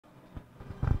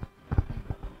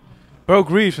Beau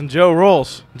Greaves Jo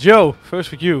Rolls. Joe, first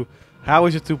for you. How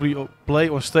is it to play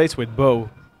on stage with Beau?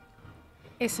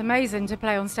 It's amazing to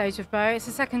play on stage with Beau. It's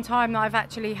the second time that I've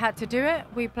actually had to do it.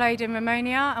 We played in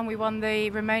Romania and we won the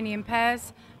Romanian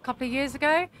pairs a couple of years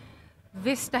ago.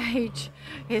 This stage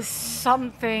is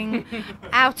something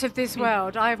out of this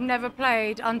world. I've never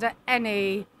played under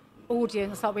any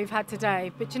audience that we've had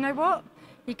today. But you know what?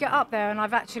 You get up there and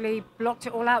I've actually blocked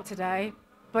it all out today,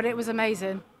 but it was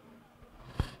amazing.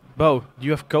 Beau, do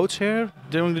you have coach here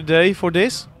during the day for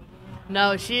this?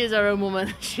 No, she is her own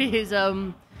woman. She is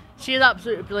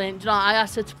absolutely brilliant. You know, I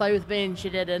asked her to play with me and she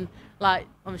did, and like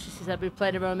obviously she said we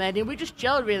played in Romania. We just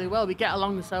gelled really well. We get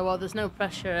along so well. There's no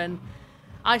pressure, and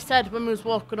I said when we was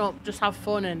walking up, just have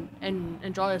fun and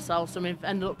enjoy ourselves. And we've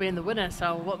ended up being the winner.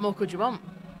 So what more could you want?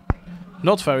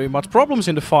 Not very much problems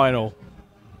in the final.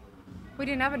 We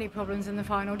didn't have any problems in the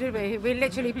final, did we? We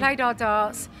literally played our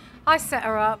darts. I set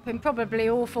her up in probably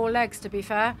all 4 legs, to be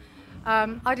fair.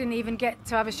 I didn't even get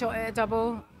to have a shot at a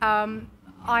double.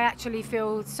 I actually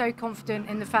feel so confident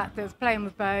in the fact that playing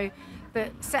with Beau,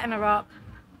 that setting her up,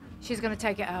 she's going to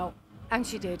take it out. And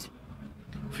she did.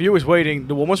 For you is waiting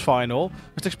the women's final.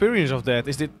 What's the experience of that?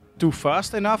 Is it too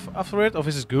fast enough after it, or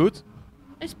is it good?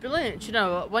 It's brilliant. You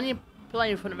know, when you play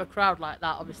in front of a crowd like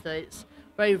that, obviously it's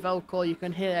very vocal, you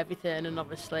can hear everything, and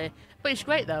obviously, but it's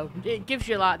great though. It gives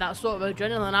you like that sort of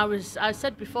adrenaline. I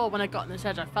said before when I got on the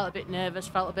stage, I felt a bit nervous,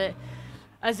 felt a bit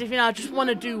as if, you know, I just want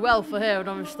to do well for her, and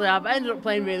obviously I've ended up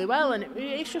playing really well, and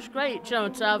it's just great, you know,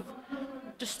 to have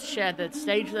just share the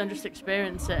stage with her and just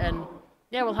experience it, and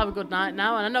yeah, we'll have a good night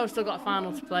now, and I know we've still got a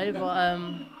final to play, but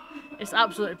it's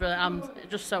absolutely brilliant. I'm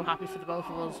just so happy for the both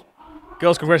of us.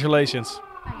 Girls, congratulations.